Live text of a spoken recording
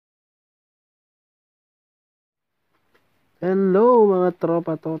Hello mga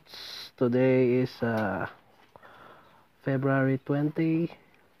tropa tots. Today is February 20.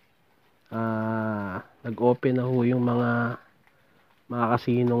 Nag-open na ho yung mga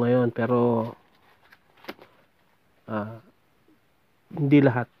casino ngayon, pero hindi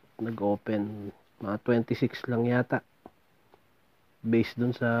lahat nag-open. Mga 26 lang yata. Based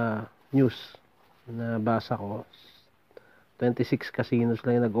dun sa news na basa ko. 26 casinos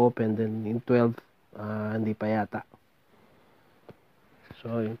lang yung nag-open, then in 12 hindi pa yata.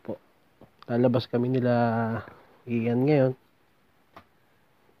 So yun po, lalabas kami nila Ian ngayon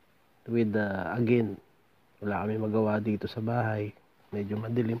with again, wala kami magawa dito sa bahay, medyo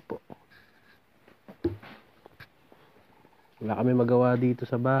madilim po, wala kami magawa dito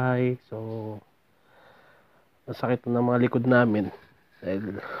sa bahay, so nasakit na ng mga likod namin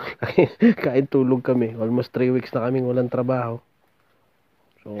dahil kain tulog kami, almost 3 weeks na kaming walang trabaho.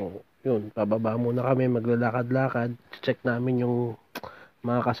 So yun, pababa muna kami, maglalakad-lakad, check namin yung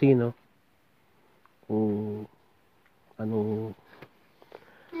mga casino kung anong,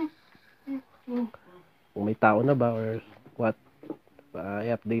 kung may tao na ba or what.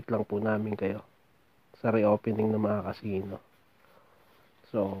 I-update lang po namin kayo sa reopening ng mga casino.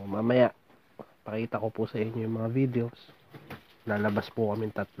 So mamaya pakita ko po sa inyo yung mga videos. Lalabas po kami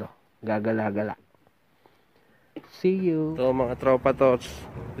tatlo, gagala-gala. See you. So mga tropa tots,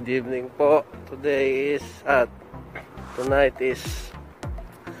 good evening po. Today is tonight is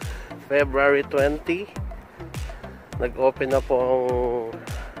February 20. Nag-open na po ang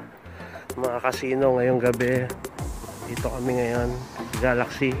mga casino ngayong gabi. Dito kami ngayon,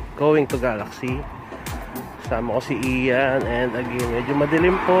 Galaxy, going to Galaxy. Kasama ko si Ian, and again, medyo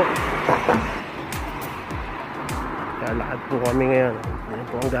madilim po. Lalakad po kami ngayon. Yan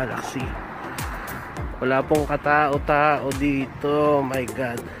po ang Galaxy. Wala pong katao-tao dito. Oh my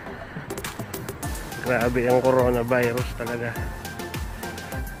God. Grabe ang coronavirus talaga.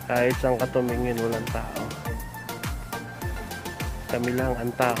 Kahit saan ka tumingin, walang tao. Kami lang ang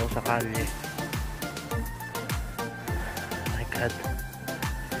tao sa kalye. Oh my God.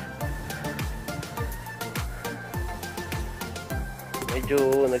 Medyo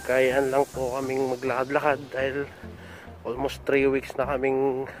nagkayaan lang po kaming maglakad-lakad dahil almost 3 weeks na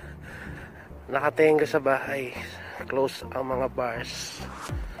kaming nakatenga sa bahay. Close ang mga bars.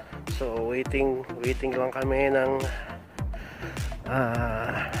 So waiting lang kami ng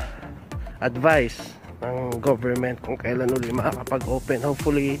advice ng government kung kailan uli makakapag-open.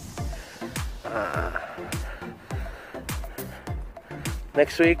 Hopefully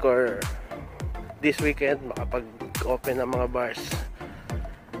next week or this weekend makapag-open ng mga bars.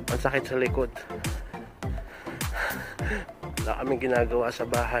 Ang sakit sa likod. Wala kaming ginagawa sa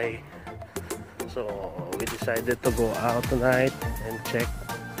bahay, so we decided to go out tonight and check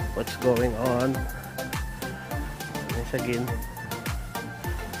what's going on. Once again,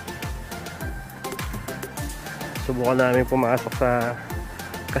 subukan namin pumasok sa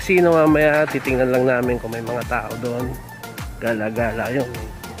casino mamaya. Titingnan lang namin kung may mga tao doon. Gala-gala yun.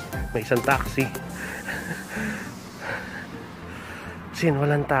 May isang taxi. Sin,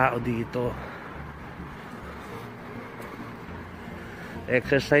 walang tao dito.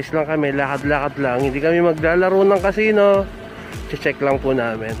 Exercise lang kami, lakad-lakad lang. Hindi kami maglalaro ng casino. Check lang po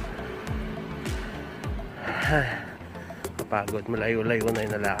namin. Kapagod, malayo-layo na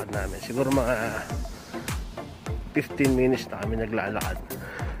yung nalakad namin. Siguro mga 15 minutes na kami naglalakad.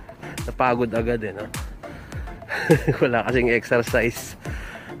 Napagod agad no? Wala kasing exercise.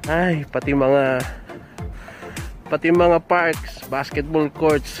 Ay, pati mga parks, basketball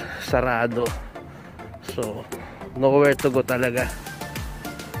courts sarado. So nowhere to go talaga.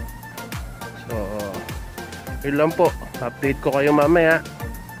 So yun lang po, update ko kayo mamaya.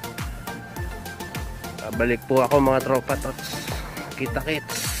 Balik po ako mga tropa tots.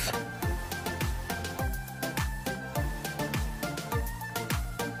 Kita-kits.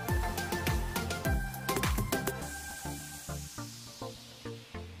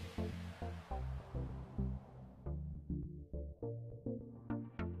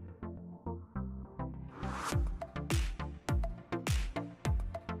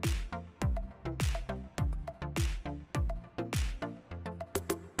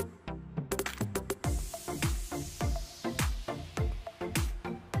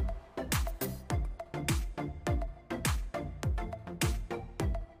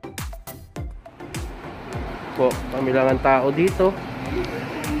 Po, kami lang ang tao dito.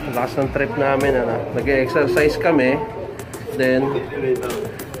 Ang lakas ng trip namin, nag-exercise kami, then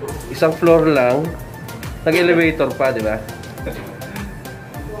isang floor lang, nag-elevator pa, di ba?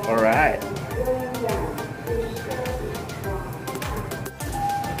 Alright.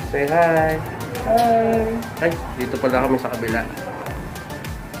 Say hi. Ay, dito pala kami sa kabila.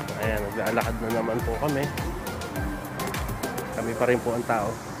 Ayan, naglalakad na naman po kami. Kami pa rin po ang tao.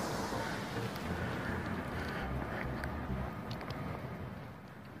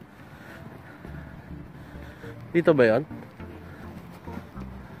 Dito ba yun?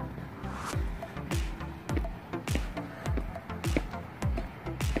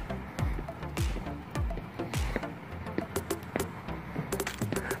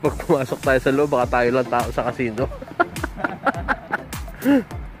 Pag pumasok tayo sa loob, baka tayo lang tao sa casino.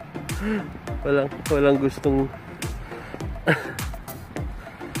 walang gustong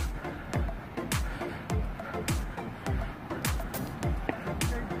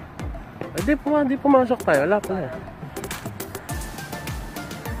Di pumasok tayo, wala pa na.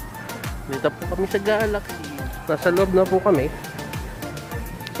 Dito po kami sa Galaxy. Nasa loob na po kami.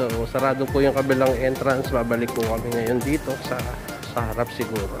 So, sarado po yung kabilang entrance. Babalik po kami ngayon dito sa harap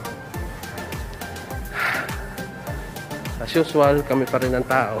siguro. As usual, kami pa rin ang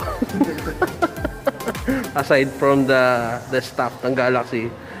tao. Aside from the staff ng Galaxy,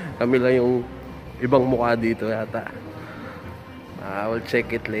 kami lang yung ibang mukha dito yata. I will check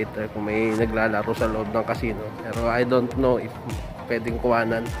it later kung may naglalaro sa loob ng casino. Pero I don't know if pwedeng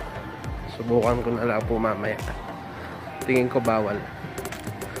kuwanan. Subukan ko na lang po mamaya. Tingin ko bawal.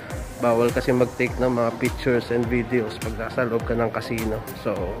 Bawal kasi mag-take ng mga pictures and videos pag nasa loob ka ng casino.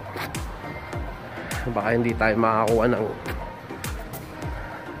 So, baka hindi tayo makakuha ng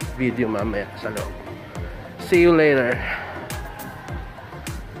video mamaya sa loob. See you later.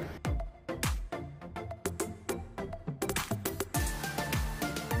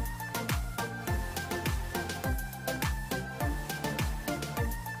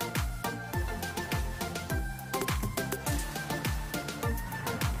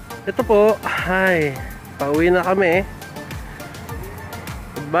 Ito po, ay, pauwi na kami.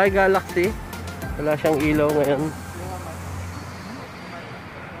 Goodbye Galaxy. Wala siyang ilaw ngayon.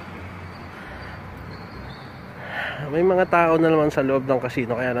 May mga tao na naman sa loob ng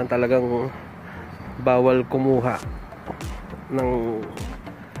casino, kaya lang talagang bawal kumuha ng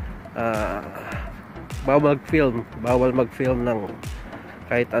bawal mag-film ng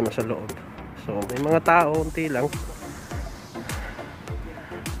kahit ano sa loob. So may mga tao, unti lang.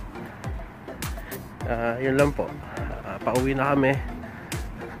 Yun lang po. Pauwi na kami.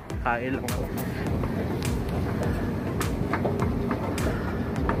 Kain lang ako.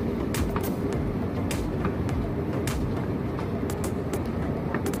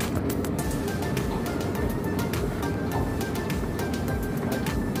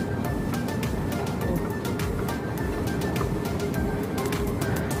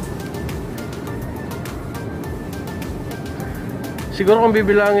 Siguro kung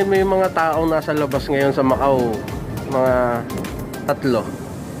bibilangin mo yung mga taong nasa labas ngayon sa Macau, mga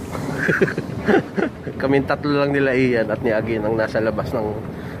 3. Kaming 3 lang nila Ian at ni Agin ang nasa labas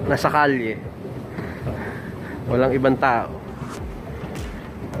nasa kalye. Walang ibang tao.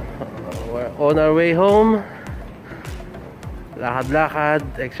 We're on our way home. Lakad-lakad,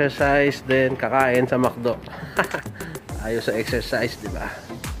 exercise, then kakain sa McDo. Ayos sa exercise, di ba?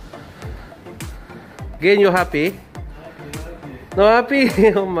 Again, you happy? No happy?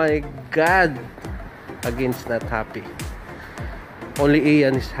 Oh my God. Again's not happy. Only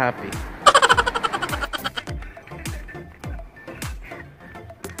Ian is happy.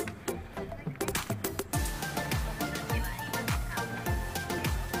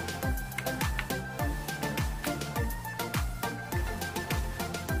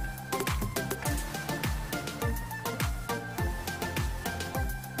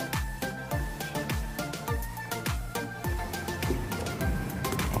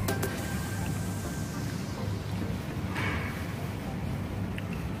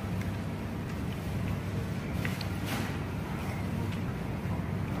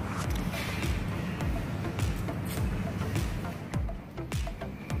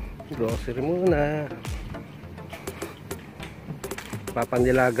 Grocery muna.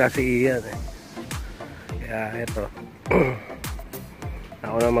 Papandilaga si Ian eh. Kaya eto.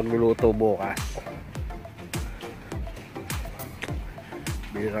 Ako na magluluto bukas.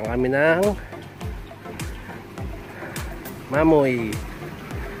 Bili lang kami ng mamoy.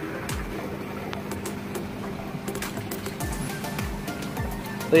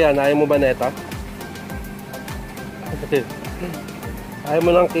 Ito yan, ayaw mo ba neto? Ayaw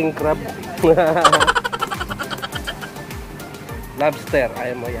mo ng king crab. Lobster,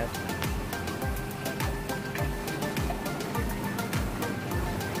 ayaw mo yan.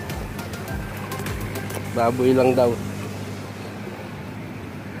 Baboy lang daw.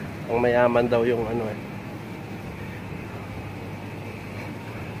 Ang mayaman daw yung ano eh.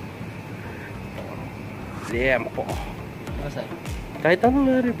 liempo. Masay. Kahit ano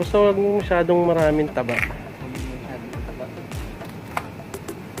na rin, basta huwag masyadong maraming taba.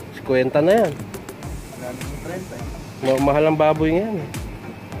 50 na yan. Mahal ang baboy ngayon eh.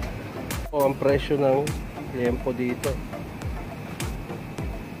 O ang presyo ng liempo dito.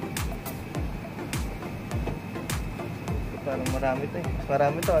 Parang marami to eh. Mas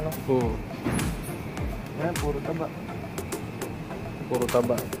marami to ano? Ayan, puro taba. Puro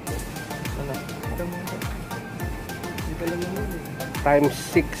taba. Ano? Ito mo ito. Hindi pala mo eh. Times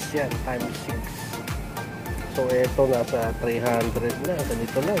 6 yan, times 6. So eto nasa 300 na,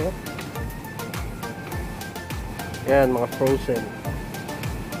 ganito lang oh. Yan, mga frozen.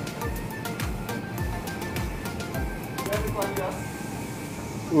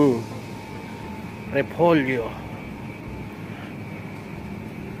 Repolyo.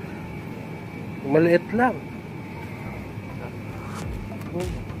 Maliit lang.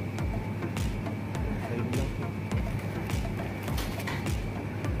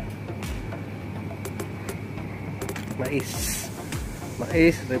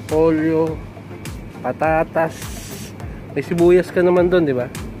 Mais, repolyo, patatas. May sibuyas ka naman doon, di ba?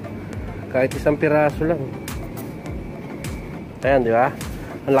 Kahit isang piraso lang. Ayan, di ba?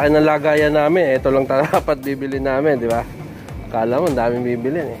 Ang laki ng lagayan namin. Ito lang dapat bibili namin, di ba? Kala mo, ang daming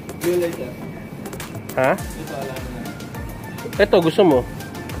bibilin eh. Ha? Ito, gusto mo?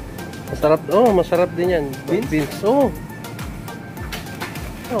 Masarap, masarap din yan. Beans?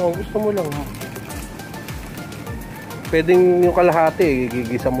 Gusto mo lang. Pwedeng yung kalahati,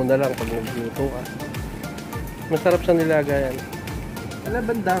 gigisa mo na lang pag nagluto ka. Masarap sa nilagayan. Wala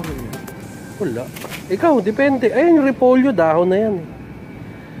bang dahon yun? Wala. Ikaw, depende. Ayun, yung repolyo, dahon na yan.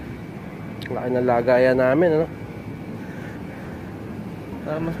 Laki ng lagayan namin, ano?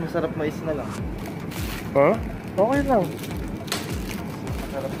 Para mas masarap mais na lang. Ha? Okay lang.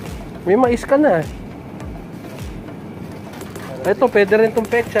 Masarap. May mais ka na. Ito, pwede rin itong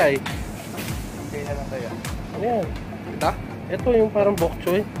pechay. Okay na lang kaya. Ayan. Ito yung parang bok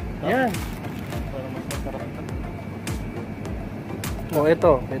choy. Yan. Para mas masarap.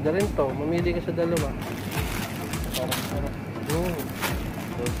 Ito, pwede rin to. Mamili ka sa dalawa. Para masarap.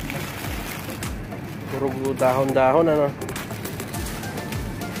 Puro dahon-dahon, ano?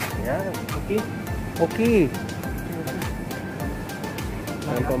 Yan. Okay.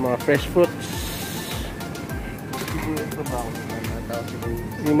 Yan pa mga fresh fruits. Sibuyas pa ba ako?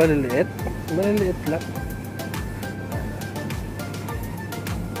 Yung maliliit. Maliliit lang.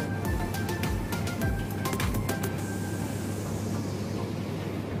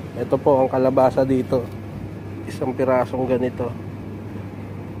 Ito po ang kalabasa dito. Isang pirasong ganito.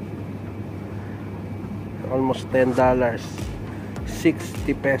 Almost $10. 60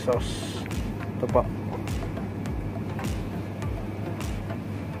 pesos. Ito po.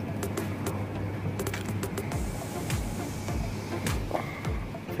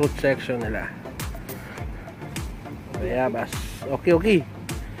 Fruit section nila. Bayabas. Okay.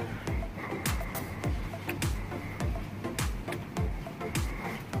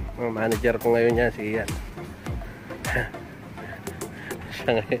 Ang manager ko ngayon yan, si Ian.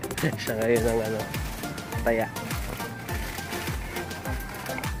 siya ngayon ang ano, taya.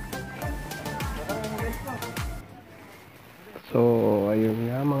 So, ayun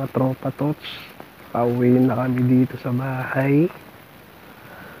nga mga tropa tots. Pauwi na kami dito sa bahay.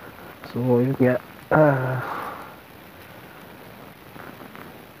 So, yun nga.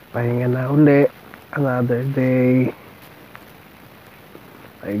 Pahinga na uli. Another day.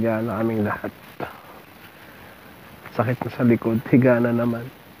 Higa na kaming lahat. Sakit na sa likod. Higa na naman.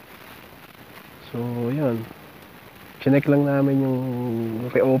 So, yun. Chinek lang namin yung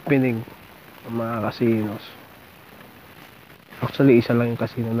reopening ng mga casinos. Actually, isa lang yung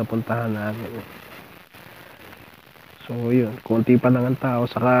casino na puntahan namin. So, yun. Kunti pa lang ang tao.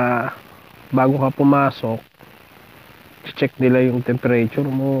 Saka, bago ka pumasok, check nila yung temperature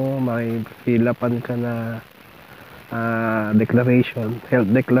mo. May fill-upan ka na declaration, health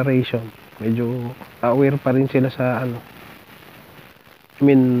declaration. Medyo aware pa rin sila sa ano.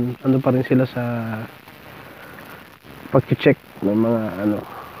 Ano pa rin sila sa pag-check ng mga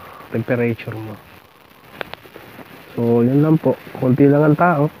temperature mo. So, yun lang po. Kunti lang ang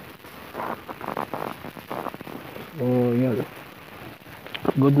tao. So, yun.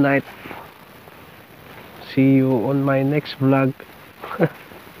 Good night. See you on my next vlog.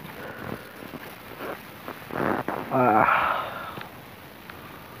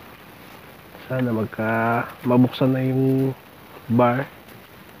 Sana mabuksan na yung bar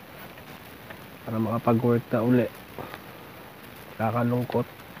para makapag-work na uli. Kakalungkot,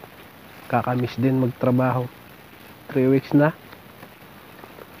 kakamiss din magtrabaho. 3 weeks na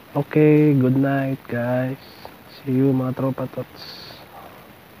Okay, good night guys. See you mga tropa tots.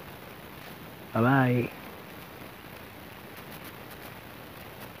 Bye-bye.